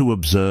learn to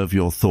observe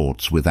your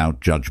thoughts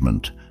without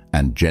judgment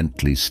and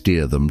gently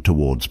steer them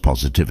towards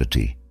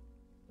positivity.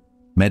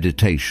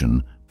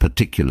 Meditation,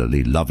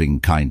 particularly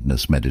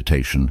loving-kindness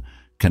meditation,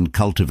 can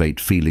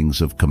cultivate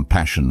feelings of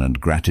compassion and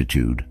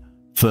gratitude,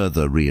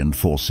 further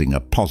reinforcing a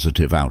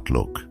positive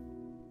outlook.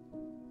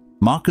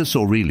 Marcus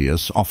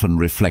Aurelius often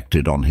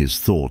reflected on his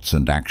thoughts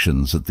and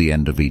actions at the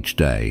end of each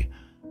day,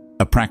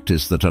 a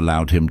practice that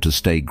allowed him to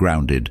stay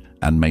grounded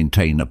and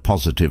maintain a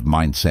positive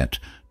mindset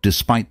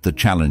despite the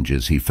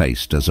challenges he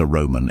faced as a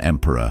Roman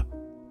emperor.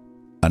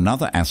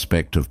 Another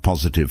aspect of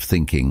positive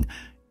thinking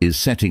is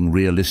setting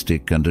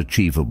realistic and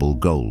achievable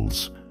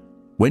goals.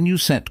 When you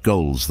set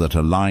goals that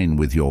align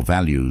with your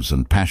values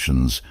and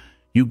passions,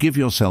 you give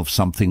yourself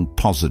something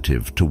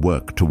positive to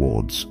work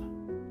towards.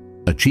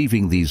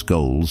 Achieving these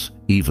goals,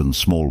 even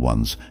small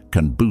ones,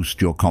 can boost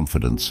your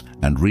confidence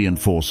and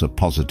reinforce a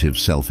positive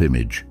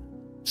self-image.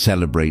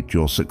 Celebrate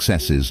your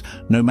successes,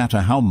 no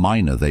matter how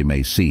minor they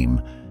may seem,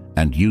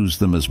 and use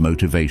them as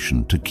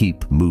motivation to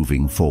keep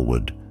moving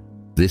forward.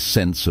 This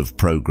sense of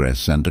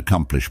progress and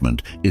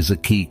accomplishment is a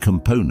key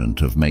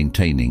component of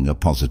maintaining a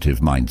positive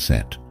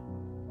mindset.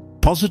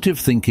 Positive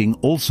thinking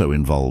also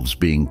involves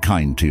being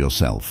kind to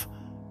yourself.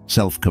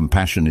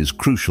 Self-compassion is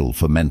crucial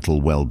for mental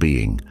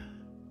well-being.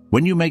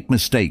 When you make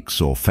mistakes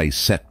or face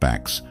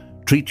setbacks,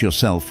 treat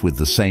yourself with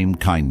the same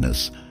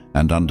kindness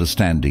and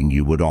understanding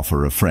you would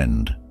offer a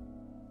friend.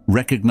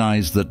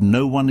 Recognize that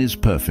no one is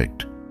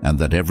perfect and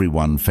that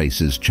everyone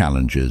faces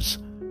challenges.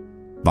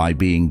 By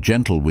being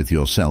gentle with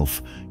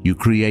yourself, you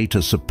create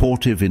a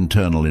supportive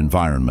internal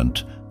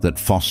environment that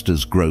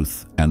fosters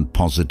growth and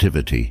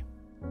positivity.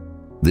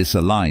 This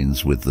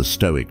aligns with the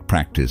Stoic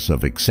practice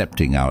of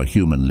accepting our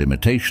human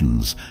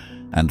limitations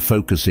and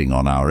focusing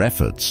on our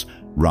efforts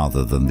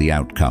rather than the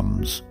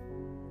outcomes.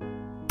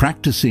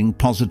 Practicing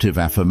positive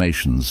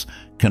affirmations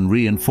can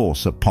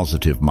reinforce a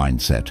positive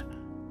mindset.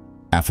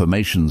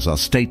 Affirmations are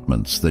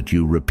statements that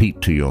you repeat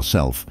to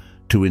yourself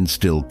to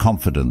instill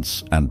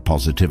confidence and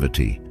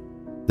positivity.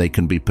 They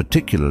can be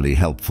particularly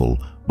helpful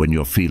when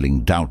you're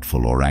feeling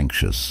doubtful or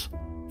anxious.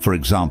 For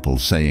example,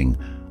 saying,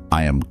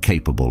 "I am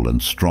capable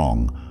and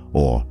strong,"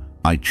 or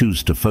 "I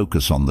choose to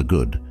focus on the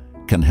good,"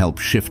 can help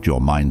shift your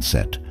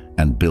mindset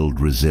and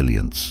build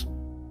resilience.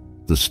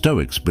 The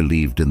Stoics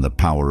believed in the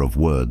power of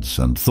words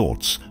and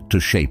thoughts to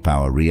shape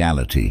our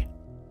reality.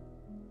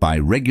 By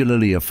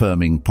regularly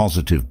affirming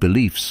positive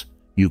beliefs,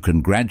 you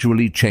can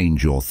gradually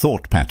change your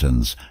thought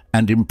patterns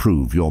and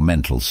improve your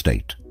mental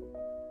state.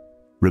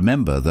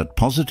 Remember that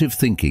positive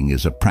thinking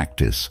is a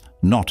practice,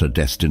 not a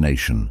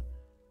destination.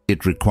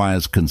 It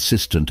requires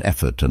consistent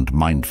effort and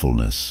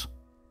mindfulness.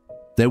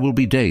 There will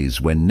be days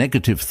when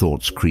negative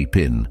thoughts creep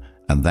in,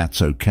 and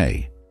that's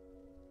okay.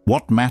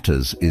 What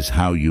matters is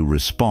how you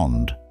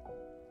respond.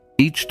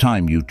 Each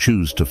time you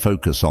choose to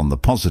focus on the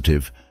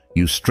positive,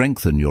 you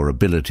strengthen your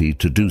ability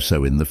to do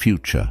so in the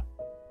future.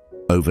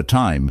 Over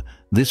time,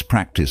 this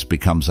practice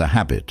becomes a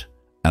habit,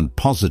 and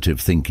positive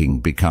thinking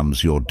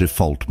becomes your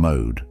default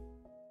mode.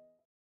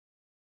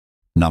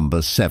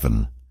 Number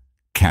 7.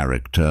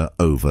 Character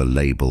over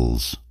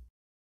labels.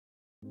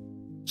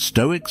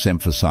 Stoics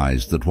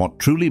emphasize that what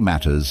truly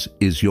matters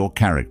is your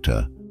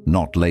character,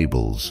 not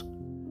labels.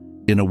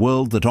 In a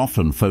world that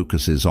often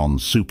focuses on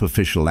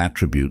superficial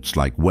attributes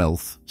like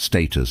wealth,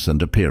 status,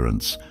 and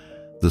appearance,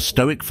 the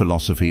Stoic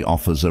philosophy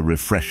offers a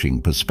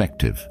refreshing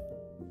perspective.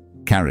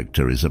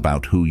 Character is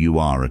about who you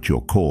are at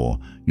your core,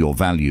 your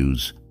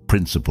values,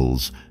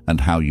 principles,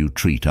 and how you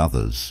treat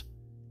others.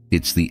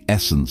 It's the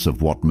essence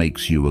of what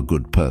makes you a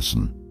good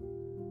person.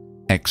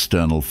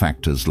 External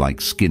factors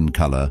like skin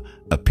color,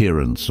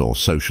 appearance, or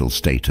social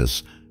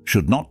status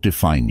should not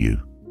define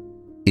you.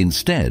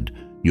 Instead,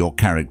 your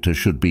character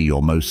should be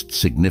your most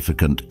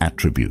significant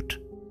attribute.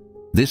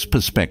 This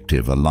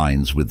perspective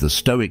aligns with the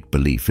Stoic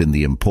belief in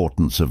the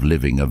importance of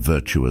living a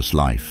virtuous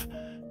life,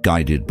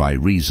 guided by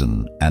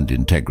reason and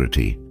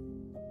integrity.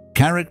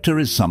 Character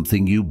is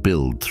something you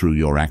build through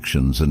your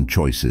actions and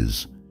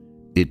choices.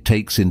 It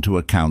takes into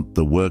account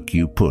the work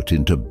you put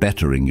into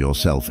bettering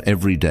yourself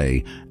every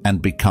day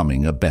and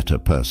becoming a better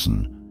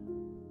person.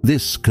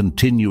 This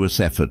continuous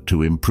effort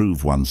to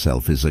improve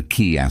oneself is a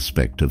key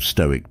aspect of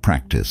Stoic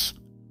practice.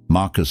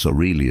 Marcus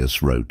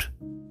Aurelius wrote,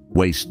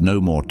 "Waste no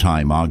more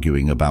time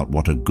arguing about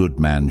what a good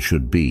man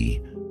should be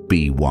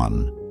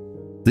one."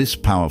 This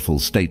powerful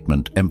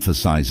statement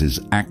emphasizes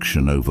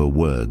action over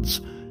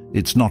words.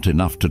 It's not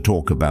enough to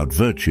talk about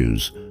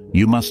virtues,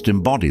 you must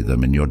embody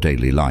them in your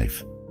daily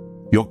life.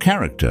 Your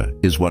character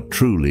is what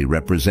truly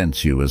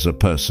represents you as a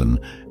person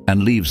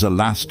and leaves a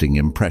lasting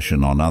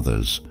impression on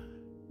others.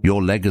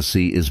 Your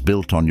legacy is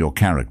built on your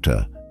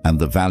character and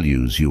the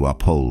values you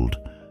uphold.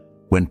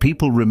 When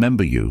people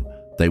remember you,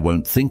 they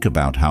won't think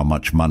about how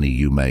much money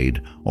you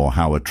made or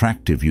how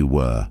attractive you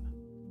were.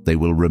 They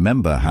will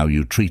remember how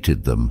you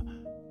treated them,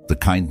 the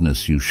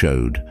kindness you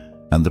showed,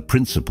 and the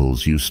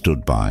principles you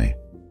stood by.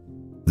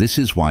 This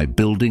is why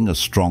building a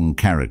strong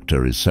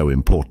character is so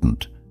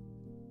important.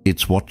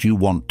 It's what you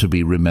want to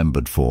be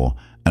remembered for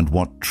and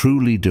what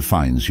truly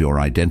defines your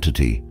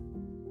identity.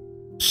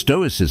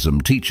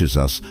 Stoicism teaches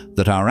us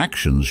that our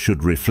actions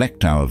should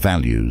reflect our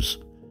values.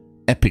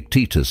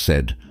 Epictetus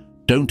said,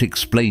 "Don't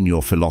explain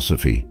your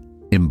philosophy,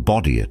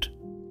 embody it."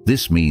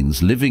 This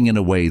means living in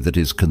a way that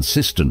is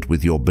consistent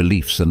with your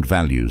beliefs and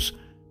values,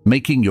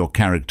 making your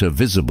character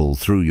visible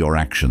through your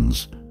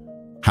actions.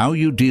 How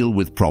you deal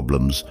with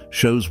problems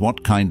shows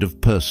what kind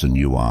of person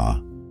you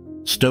are.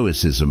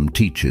 Stoicism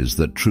teaches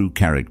that true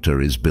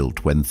character is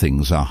built when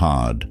things are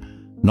hard,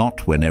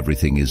 not when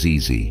everything is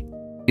easy.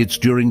 It's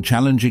during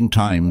challenging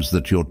times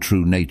that your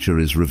true nature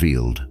is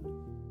revealed.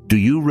 Do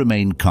you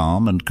remain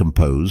calm and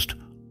composed,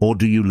 or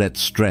do you let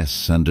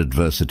stress and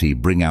adversity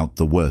bring out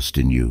the worst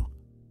in you?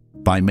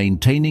 By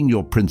maintaining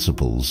your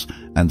principles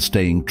and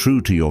staying true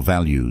to your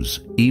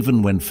values,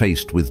 even when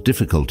faced with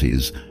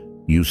difficulties,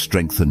 you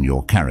strengthen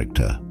your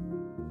character.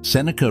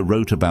 Seneca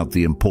wrote about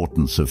the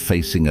importance of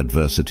facing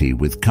adversity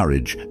with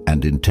courage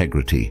and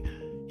integrity.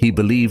 He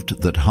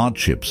believed that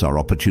hardships are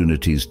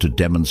opportunities to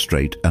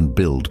demonstrate and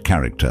build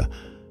character.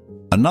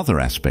 Another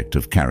aspect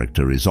of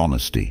character is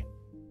honesty.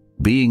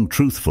 Being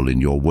truthful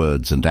in your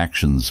words and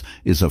actions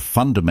is a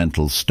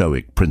fundamental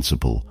Stoic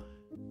principle.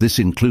 This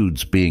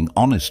includes being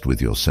honest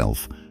with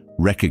yourself,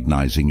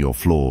 recognizing your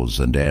flaws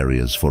and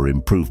areas for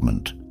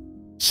improvement.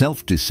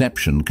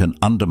 Self-deception can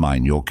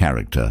undermine your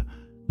character,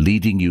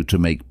 leading you to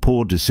make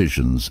poor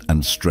decisions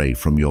and stray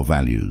from your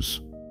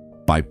values.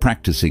 By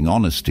practicing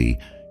honesty,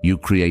 you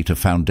create a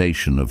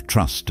foundation of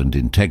trust and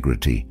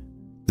integrity.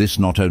 This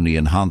not only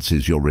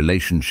enhances your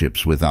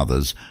relationships with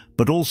others,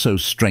 but also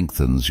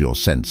strengthens your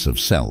sense of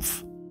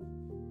self.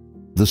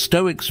 The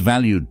Stoics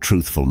valued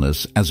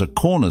truthfulness as a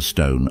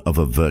cornerstone of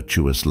a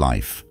virtuous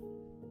life.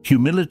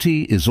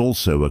 Humility is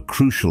also a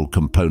crucial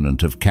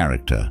component of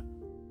character.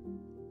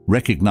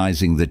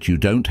 Recognizing that you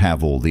don't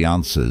have all the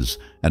answers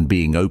and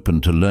being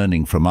open to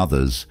learning from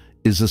others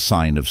is a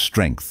sign of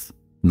strength,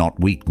 not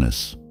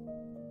weakness.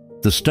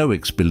 The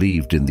Stoics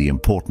believed in the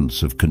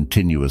importance of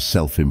continuous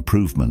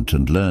self-improvement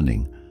and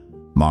learning.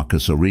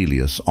 Marcus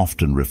Aurelius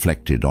often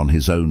reflected on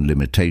his own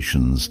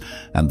limitations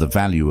and the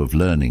value of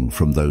learning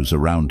from those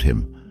around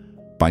him.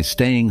 By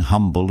staying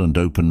humble and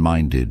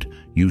open-minded,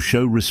 you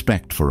show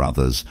respect for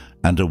others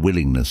and a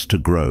willingness to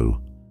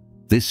grow.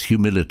 This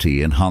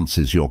humility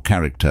enhances your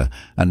character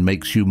and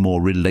makes you more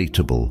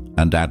relatable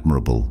and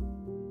admirable.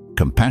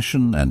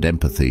 Compassion and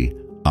empathy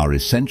are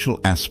essential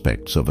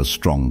aspects of a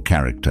strong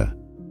character.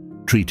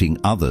 Treating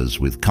others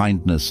with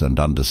kindness and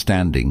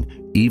understanding,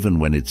 even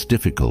when it's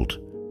difficult,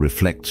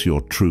 reflects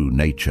your true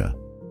nature.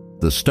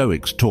 The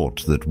Stoics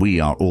taught that we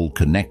are all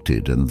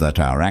connected and that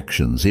our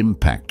actions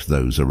impact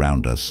those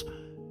around us.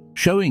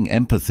 Showing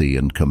empathy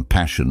and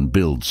compassion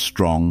builds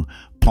strong,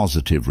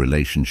 positive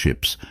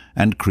relationships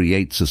and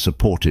creates a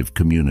supportive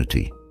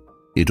community.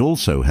 It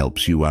also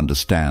helps you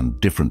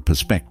understand different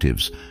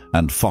perspectives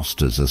and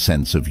fosters a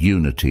sense of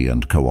unity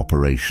and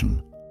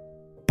cooperation.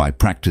 By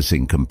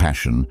practicing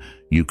compassion,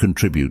 you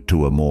contribute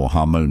to a more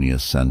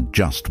harmonious and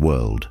just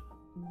world.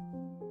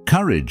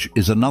 Courage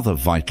is another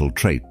vital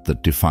trait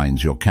that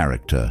defines your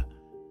character.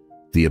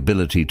 The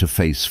ability to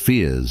face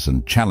fears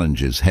and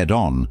challenges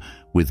head-on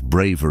with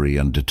bravery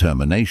and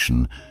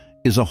determination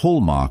is a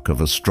hallmark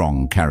of a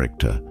strong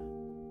character.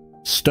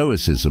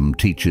 Stoicism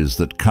teaches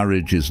that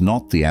courage is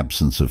not the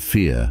absence of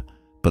fear,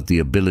 but the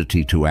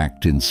ability to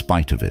act in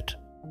spite of it.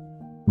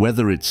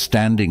 Whether it's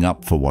standing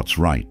up for what's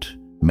right,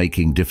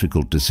 making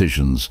difficult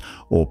decisions,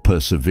 or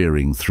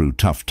persevering through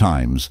tough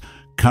times,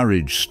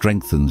 courage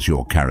strengthens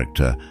your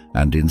character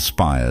and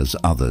inspires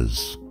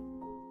others.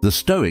 The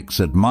Stoics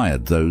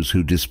admired those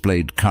who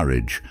displayed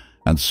courage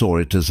and saw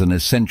it as an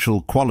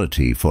essential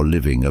quality for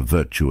living a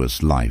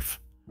virtuous life.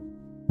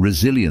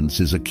 Resilience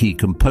is a key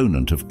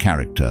component of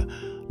character.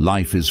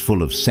 Life is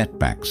full of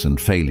setbacks and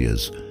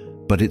failures,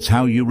 but it's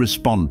how you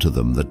respond to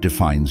them that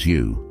defines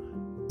you.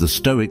 The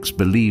Stoics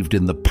believed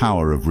in the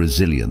power of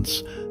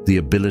resilience, the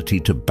ability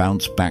to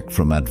bounce back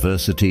from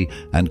adversity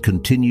and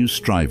continue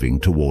striving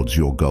towards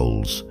your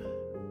goals.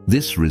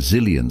 This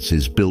resilience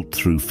is built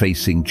through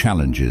facing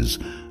challenges,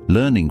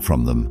 learning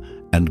from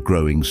them, and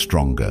growing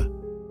stronger.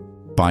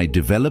 By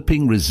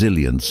developing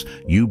resilience,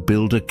 you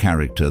build a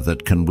character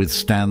that can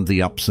withstand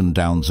the ups and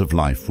downs of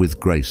life with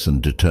grace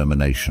and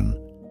determination.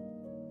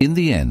 In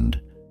the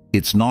end,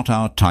 it's not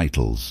our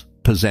titles,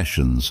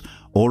 possessions,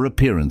 or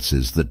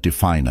appearances that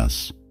define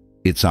us.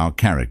 It's our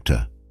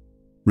character.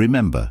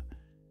 Remember,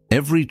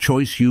 every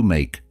choice you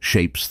make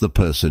shapes the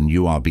person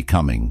you are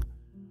becoming.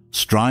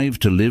 Strive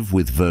to live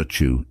with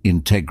virtue,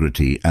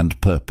 integrity,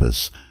 and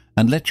purpose,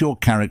 and let your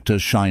character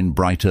shine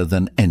brighter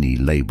than any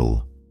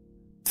label.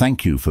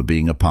 Thank you for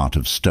being a part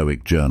of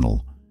Stoic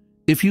Journal.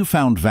 If you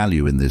found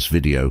value in this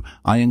video,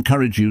 I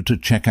encourage you to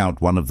check out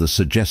one of the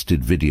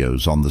suggested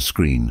videos on the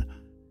screen.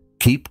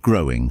 Keep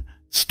growing,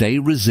 stay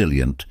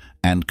resilient,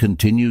 and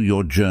continue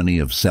your journey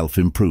of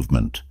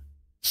self-improvement.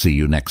 See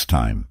you next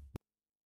time.